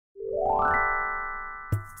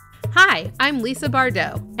Hi, I'm Lisa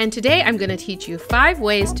Bardot, and today I'm going to teach you 5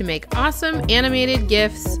 ways to make awesome animated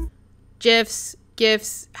GIFs, GIFs,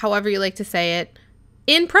 GIFs, however you like to say it,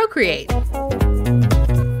 in Procreate.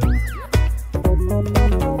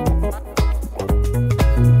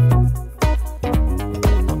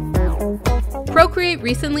 Procreate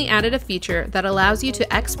recently added a feature that allows you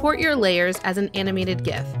to export your layers as an animated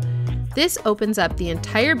GIF. This opens up the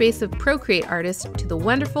entire base of Procreate artists to the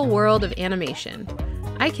wonderful world of animation.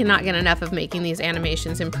 I cannot get enough of making these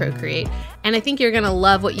animations in Procreate, and I think you're going to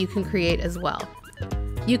love what you can create as well.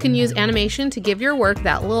 You can use animation to give your work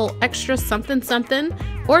that little extra something something,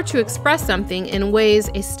 or to express something in ways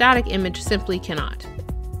a static image simply cannot.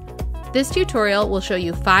 This tutorial will show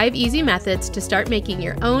you 5 easy methods to start making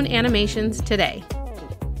your own animations today.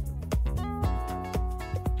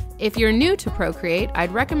 If you're new to Procreate,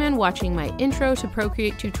 I'd recommend watching my Intro to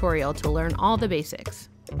Procreate tutorial to learn all the basics.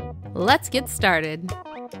 Let's get started.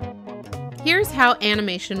 Here's how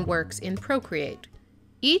animation works in Procreate.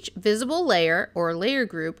 Each visible layer or layer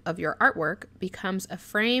group of your artwork becomes a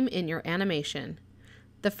frame in your animation.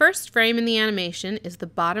 The first frame in the animation is the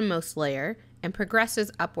bottommost layer and progresses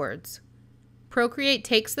upwards. Procreate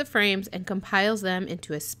takes the frames and compiles them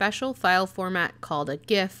into a special file format called a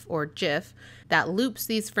GIF or GIF that loops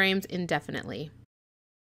these frames indefinitely.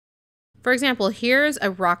 For example, here's a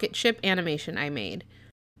rocket ship animation I made.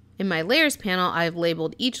 In my Layers panel, I've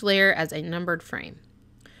labeled each layer as a numbered frame.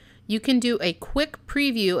 You can do a quick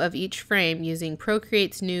preview of each frame using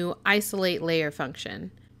Procreate's new Isolate Layer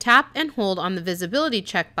function. Tap and hold on the visibility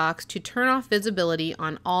checkbox to turn off visibility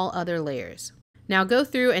on all other layers. Now go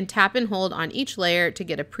through and tap and hold on each layer to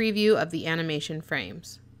get a preview of the animation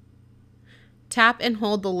frames. Tap and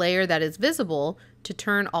hold the layer that is visible to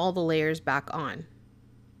turn all the layers back on.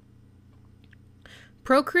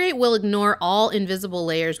 Procreate will ignore all invisible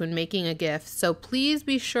layers when making a GIF, so please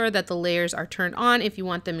be sure that the layers are turned on if you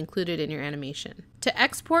want them included in your animation. To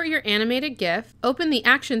export your animated GIF, open the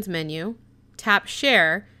Actions menu, tap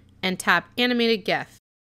Share, and tap Animated GIF.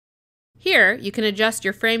 Here, you can adjust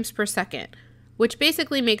your frames per second, which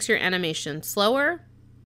basically makes your animation slower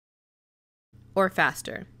or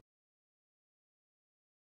faster.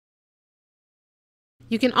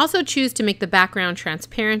 You can also choose to make the background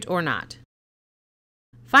transparent or not.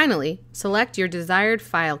 Finally, select your desired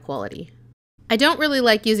file quality. I don't really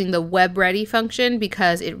like using the Web Ready function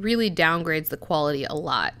because it really downgrades the quality a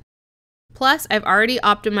lot. Plus, I've already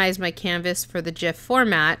optimized my canvas for the GIF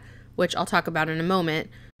format, which I'll talk about in a moment,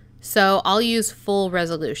 so I'll use full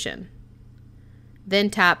resolution. Then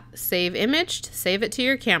tap Save Image to save it to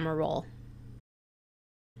your camera roll.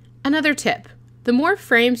 Another tip, the more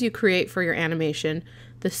frames you create for your animation,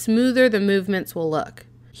 the smoother the movements will look.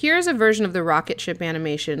 Here's a version of the rocket ship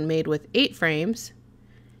animation made with 8 frames,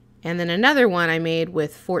 and then another one I made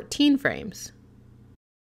with 14 frames.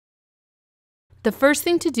 The first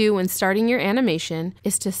thing to do when starting your animation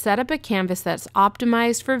is to set up a canvas that's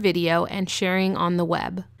optimized for video and sharing on the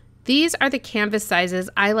web. These are the canvas sizes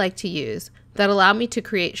I like to use that allow me to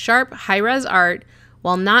create sharp, high-res art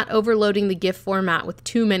while not overloading the GIF format with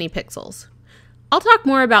too many pixels. I'll talk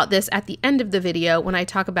more about this at the end of the video when I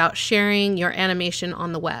talk about sharing your animation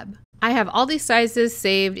on the web. I have all these sizes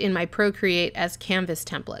saved in my Procreate as canvas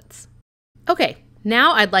templates. Okay,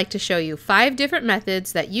 now I'd like to show you 5 different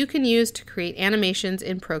methods that you can use to create animations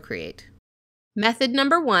in Procreate. Method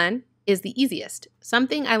number 1 is the easiest,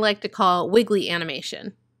 something I like to call Wiggly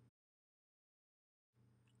animation.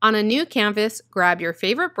 On a new canvas, grab your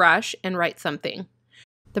favorite brush and write something.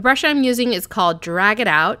 The brush I'm using is called Drag It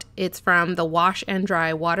Out. It's from the Wash and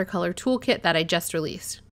Dry Watercolor Toolkit that I just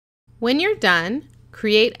released. When you're done,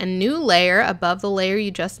 create a new layer above the layer you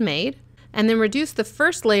just made, and then reduce the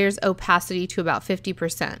first layer's opacity to about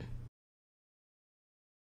 50%.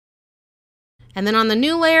 And then on the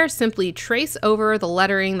new layer, simply trace over the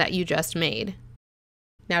lettering that you just made.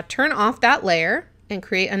 Now turn off that layer and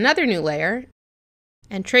create another new layer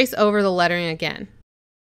and trace over the lettering again.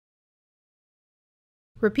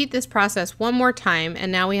 Repeat this process one more time,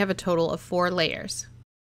 and now we have a total of 4 layers.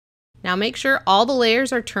 Now make sure all the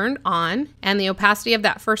layers are turned on and the opacity of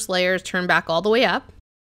that first layer is turned back all the way up.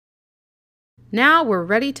 Now we're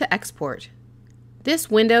ready to export.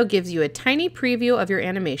 This window gives you a tiny preview of your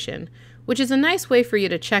animation, which is a nice way for you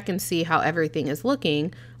to check and see how everything is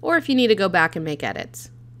looking, or if you need to go back and make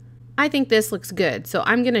edits. I think this looks good, so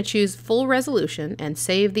I'm going to choose full resolution and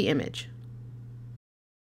save the image.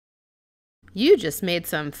 You just made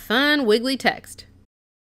some fun wiggly text.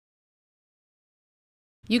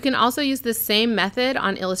 You can also use the same method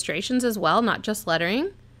on illustrations as well, not just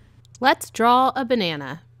lettering. Let's draw a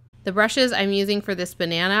banana. The brushes I'm using for this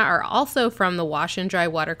banana are also from the Wash and Dry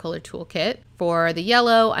Watercolor Toolkit. For the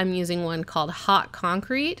yellow, I'm using one called Hot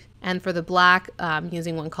Concrete, and for the black, I'm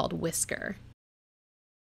using one called Whisker.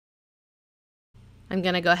 I'm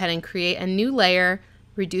going to go ahead and create a new layer,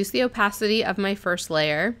 reduce the opacity of my first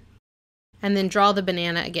layer, and then draw the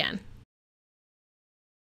banana again.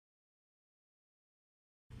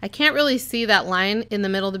 I can't really see that line in the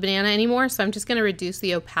middle of the banana anymore, so I'm just going to reduce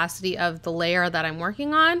the opacity of the layer that I'm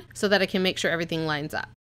working on so that I can make sure everything lines up.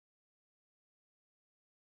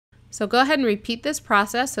 So go ahead and repeat this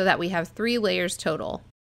process so that we have 3 layers total.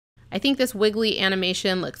 I think this wiggly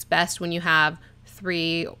animation looks best when you have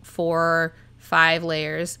 3, 4, 5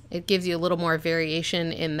 layers. It gives you a little more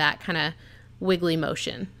variation in that kind of wiggly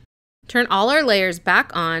motion. Turn all our layers back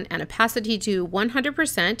on and opacity to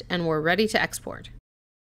 100%, and we're ready to export.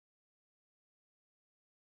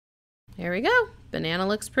 There we go. Banana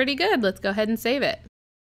looks pretty good. Let's go ahead and save it.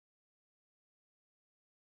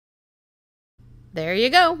 There you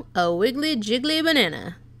go, a wiggly jiggly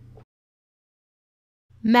banana.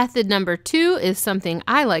 Method number 2 is something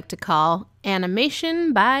I like to call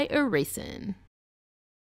animation by Erasin.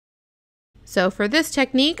 So for this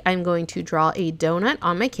technique, I'm going to draw a donut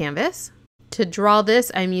on my canvas. To draw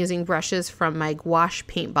this, I'm using brushes from my gouache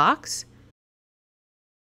paint box.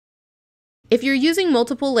 If you're using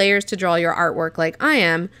multiple layers to draw your artwork like I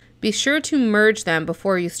am, be sure to merge them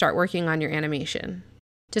before you start working on your animation.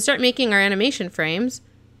 To start making our animation frames,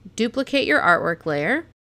 duplicate your artwork layer,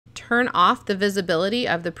 turn off the visibility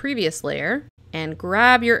of the previous layer, and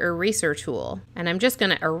grab your eraser tool. And I'm just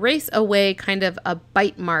going to erase away kind of a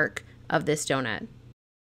bite mark of this donut. And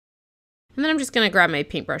then I'm just going to grab my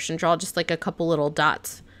paintbrush and draw just like a couple little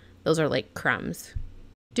dots. Those are like crumbs.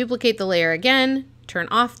 Duplicate the layer again, turn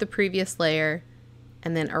off the previous layer,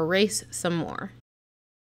 and then erase some more.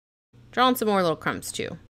 Draw in some more little crumbs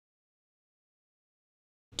too.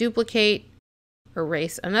 Duplicate,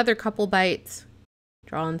 erase another couple bites,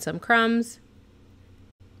 draw in some crumbs,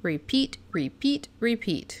 repeat, repeat,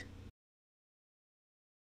 repeat.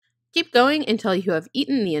 Keep going until you have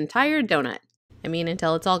eaten the entire donut. I mean,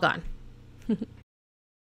 until it's all gone.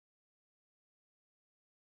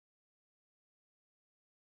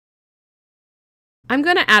 I'm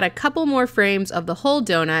going to add a couple more frames of the whole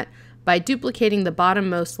donut by duplicating the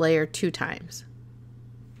bottommost layer 2 times.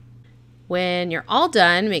 When you're all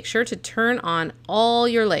done, make sure to turn on all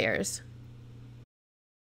your layers.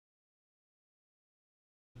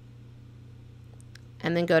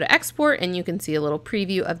 And then go to export, and you can see a little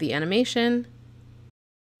preview of the animation.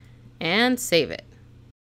 And save it.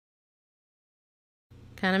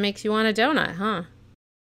 Kind of makes you want a donut, huh?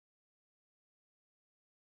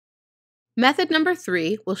 Method number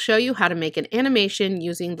 3 will show you how to make an animation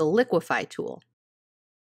using the Liquify tool.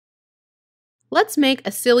 Let's make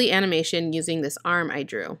a silly animation using this arm I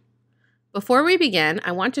drew. Before we begin,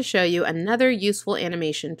 I want to show you another useful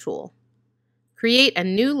animation tool. Create a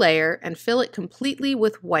new layer and fill it completely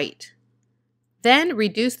with white. Then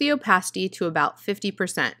reduce the opacity to about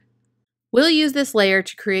 50%. We'll use this layer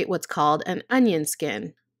to create what's called an onion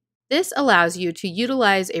skin. This allows you to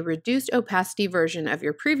utilize a reduced opacity version of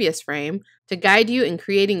your previous frame to guide you in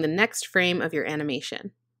creating the next frame of your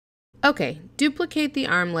animation. Okay, duplicate the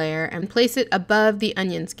arm layer and place it above the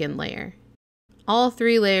onion skin layer. All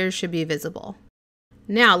 3 layers should be visible.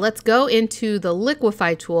 Now let's go into the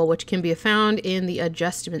Liquify tool, which can be found in the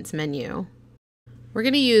Adjustments menu. We're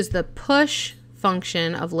going to use the push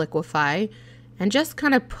function of Liquify and just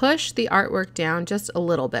kind of push the artwork down just a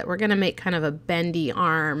little bit. We're going to make kind of a bendy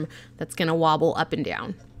arm that's going to wobble up and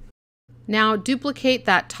down. Now duplicate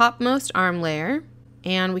that topmost arm layer,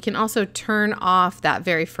 and we can also turn off that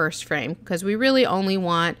very first frame because we really only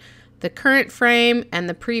want the current frame and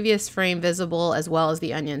the previous frame visible, as well as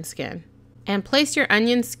the onion skin. And place your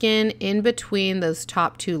onion skin in between those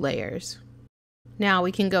top 2 layers. Now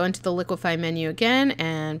we can go into the Liquify menu again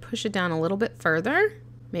and push it down a little bit further.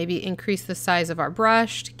 Maybe increase the size of our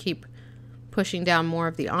brush to keep pushing down more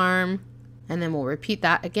of the arm. And then we'll repeat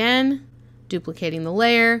that again, duplicating the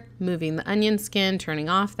layer, moving the onion skin, turning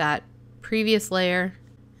off that previous layer,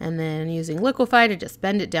 and then using Liquify to just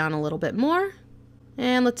bend it down a little bit more.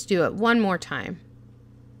 And let's do it one more time.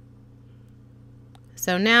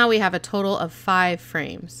 So now we have a total of 5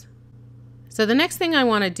 frames. So the next thing I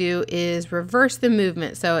want to do is reverse the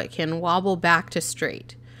movement so it can wobble back to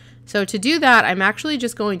straight. So to do that, I'm actually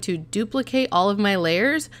just going to duplicate all of my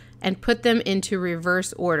layers and put them into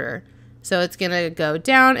reverse order. So it's going to go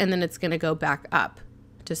down and then it's going to go back up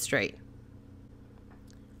to straight.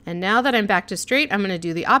 And now that I'm back to straight, I'm going to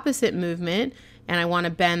do the opposite movement, and I want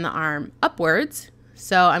to bend the arm upwards.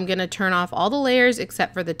 So I'm going to turn off all the layers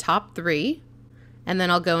except for the top 3. And then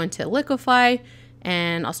I'll go into Liquify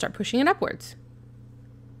and I'll start pushing it upwards.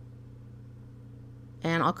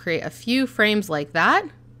 And I'll create a few frames like that.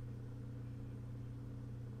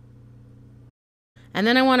 And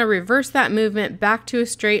then I want to reverse that movement back to a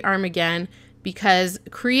straight arm again, because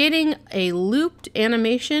creating a looped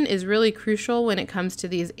animation is really crucial when it comes to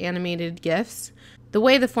these animated GIFs. The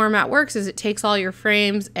way the format works is it takes all your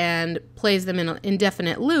frames and plays them in an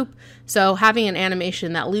indefinite loop, so having an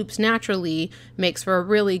animation that loops naturally makes for a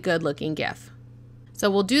really good looking GIF. So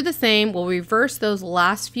we'll do the same. We'll reverse those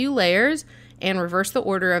last few layers and reverse the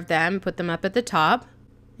order of them, put them up at the top.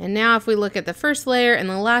 And now if we look at the first layer and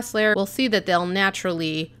the last layer, we'll see that they'll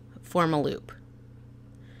naturally form a loop.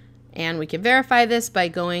 And we can verify this by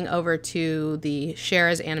going over to the Share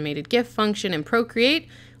as Animated GIF function in Procreate.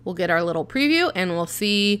 We'll get our little preview and we'll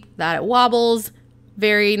see that it wobbles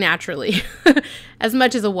very naturally, as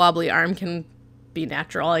much as a wobbly arm can be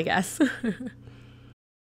natural, I guess.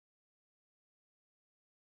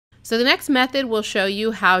 So the next method will show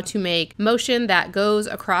you how to make motion that goes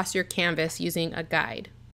across your canvas using a guide.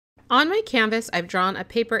 On my canvas, I've drawn a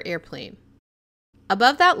paper airplane.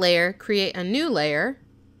 Above that layer, create a new layer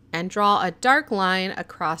and draw a dark line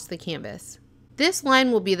across the canvas. This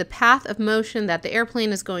line will be the path of motion that the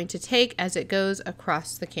airplane is going to take as it goes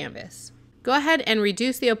across the canvas. Go ahead and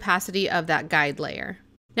reduce the opacity of that guide layer.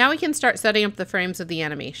 Now we can start setting up the frames of the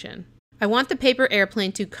animation. I want the paper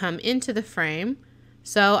airplane to come into the frame,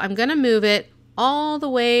 so I'm going to move it all the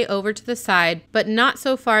way over to the side, but not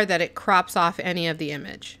so far that it crops off any of the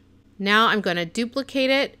image. Now I'm going to duplicate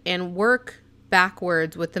it and work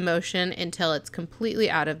backwards with the motion until it's completely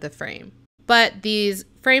out of the frame. But these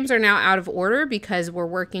frames are now out of order because we're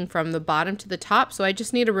working from the bottom to the top, so I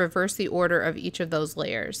just need to reverse the order of each of those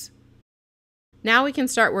layers. Now we can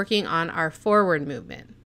start working on our forward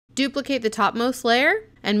movement. Duplicate the topmost layer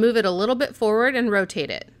and move it a little bit forward and rotate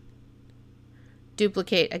it.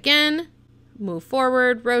 Duplicate again, move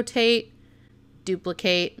forward, rotate,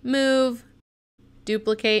 duplicate, move,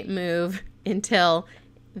 duplicate, move, until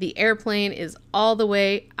the airplane is all the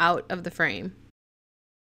way out of the frame.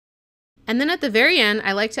 And then at the very end,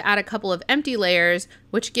 I like to add a couple of empty layers,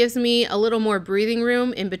 which gives me a little more breathing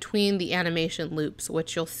room in between the animation loops,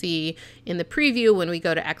 which you'll see in the preview when we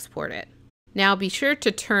go to export it. Now be sure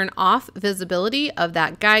to turn off visibility of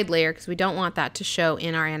that guide layer because we don't want that to show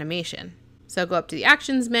in our animation. So go up to the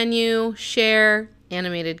Actions menu, Share,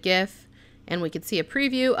 Animated GIF, and we can see a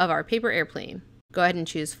preview of our paper airplane. Go ahead and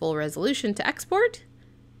choose Full Resolution to export.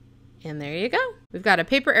 And there you go. We've got a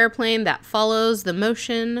paper airplane that follows the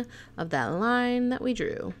motion of that line that we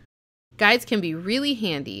drew. Guides can be really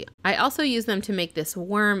handy. I also use them to make this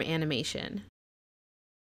worm animation.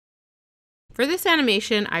 For this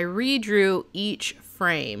animation, I redrew each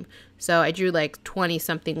frame. So I drew like 20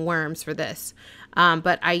 something worms for this.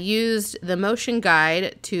 But I used the motion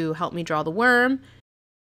guide to help me draw the worm.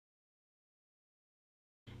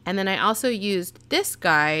 And then I also used this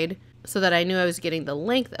guide so that I knew I was getting the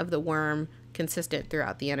length of the worm consistent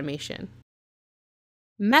throughout the animation.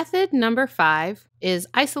 Method number 5 is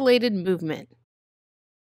isolated movement.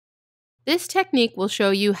 This technique will show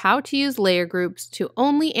you how to use layer groups to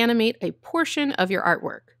only animate a portion of your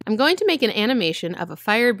artwork. I'm going to make an animation of a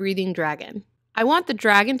fire-breathing dragon. I want the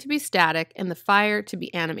dragon to be static and the fire to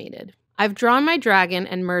be animated. I've drawn my dragon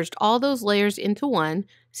and merged all those layers into one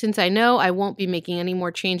since I know I won't be making any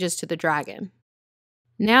more changes to the dragon.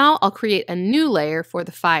 Now I'll create a new layer for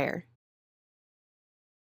the fire.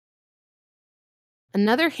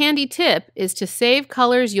 Another handy tip is to save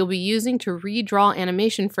colors you'll be using to redraw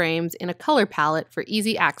animation frames in a color palette for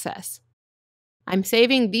easy access. I'm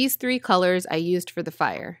saving these 3 colors I used for the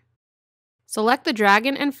fire. Select the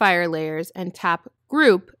dragon and fire layers and tap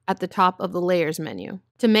Group at the top of the Layers menu.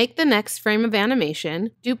 To make the next frame of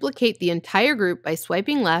animation, duplicate the entire group by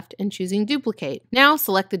swiping left and choosing Duplicate. Now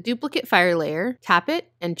select the duplicate fire layer, tap it,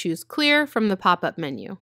 and choose Clear from the pop-up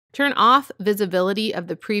menu. Turn off visibility of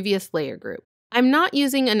the previous layer group. I'm not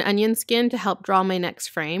using an onion skin to help draw my next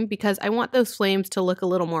frame because I want those flames to look a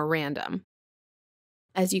little more random.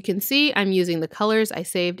 As you can see, I'm using the colors I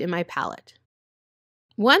saved in my palette.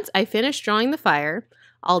 Once I finish drawing the fire,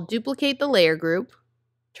 I'll duplicate the layer group,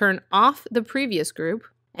 turn off the previous group,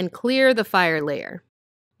 and clear the fire layer.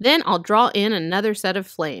 Then I'll draw in another set of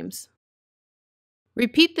flames.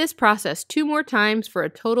 Repeat this process 2 more times for a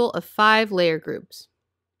total of 5 layer groups.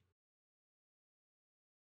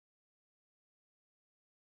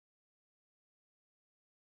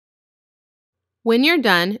 When you're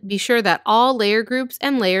done, be sure that all layer groups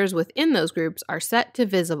and layers within those groups are set to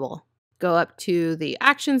visible. go up to the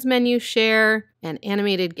Actions menu, Share, and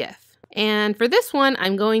Animated GIF. And for this one,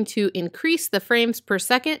 I'm going to increase the frames per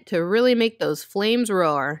second to really make those flames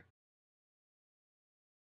roar.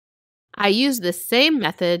 I used the same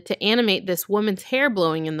method to animate this woman's hair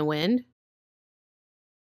blowing in the wind,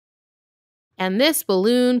 and this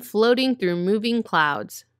balloon floating through moving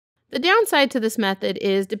clouds. The downside to this method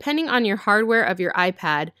is, depending on your hardware of your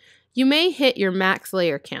iPad, you may hit your max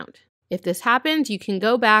layer count. If this happens, you can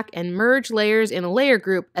go back and merge layers in a layer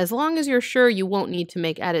group as long as you're sure you won't need to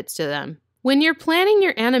make edits to them. When you're planning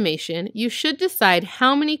your animation, you should decide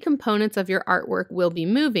how many components of your artwork will be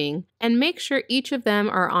moving and make sure each of them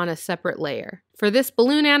are on a separate layer. For this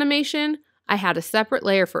balloon animation, I had a separate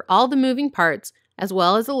layer for all the moving parts as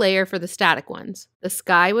well as a layer for the static ones. The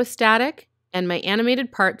sky was static, and my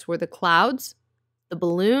animated parts were the clouds, the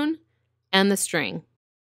balloon, and the string.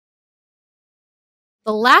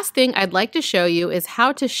 The last thing I'd like to show you is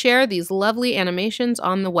how to share these lovely animations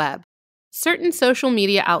on the web. Certain social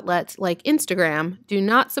media outlets like Instagram do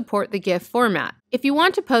not support the GIF format. If you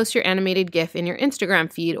want to post your animated GIF in your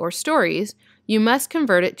Instagram feed or stories, you must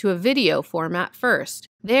convert it to a video format first.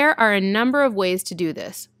 There are a number of ways to do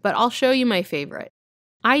this, but I'll show you my favorite.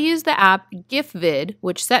 I use the app GIF-Vid,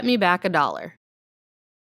 which set me back $1.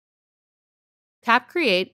 Tap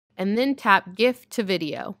Create, and then tap GIF to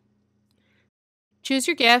Video. Choose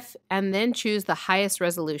your GIF, and then choose the highest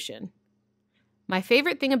resolution. My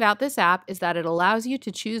favorite thing about this app is that it allows you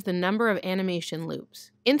to choose the number of animation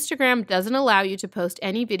loops. Instagram doesn't allow you to post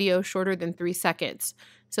any video shorter than 3 seconds,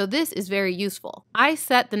 so this is very useful. I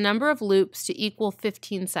set the number of loops to equal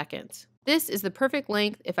 15 seconds. This is the perfect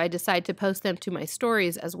length if I decide to post them to my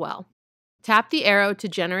stories as well. Tap the arrow to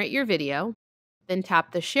generate your video, then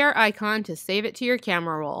tap the share icon to save it to your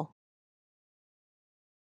camera roll.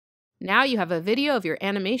 Now you have a video of your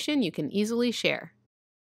animation you can easily share.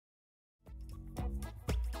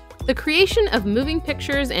 The creation of moving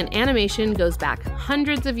pictures and animation goes back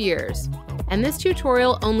hundreds of years, and this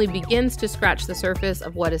tutorial only begins to scratch the surface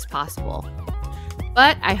of what is possible.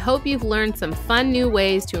 But I hope you've learned some fun new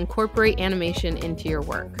ways to incorporate animation into your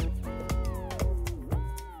work.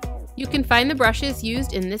 You can find the brushes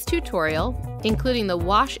used in this tutorial, including the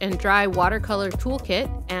Wash and Dry Watercolor Toolkit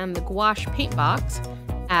and the Gouache Paint Box,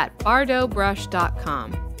 at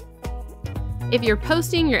bardotbrush.com. If you're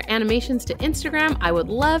posting your animations to Instagram, I would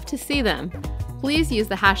love to see them. Please use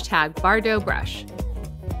the hashtag #BardotBrush.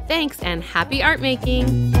 Thanks and happy art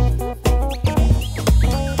making!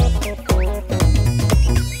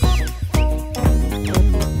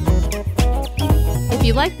 If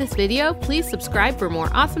you like this video, please subscribe for more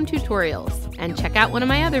awesome tutorials and check out one of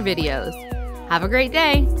my other videos. Have a great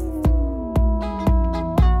day!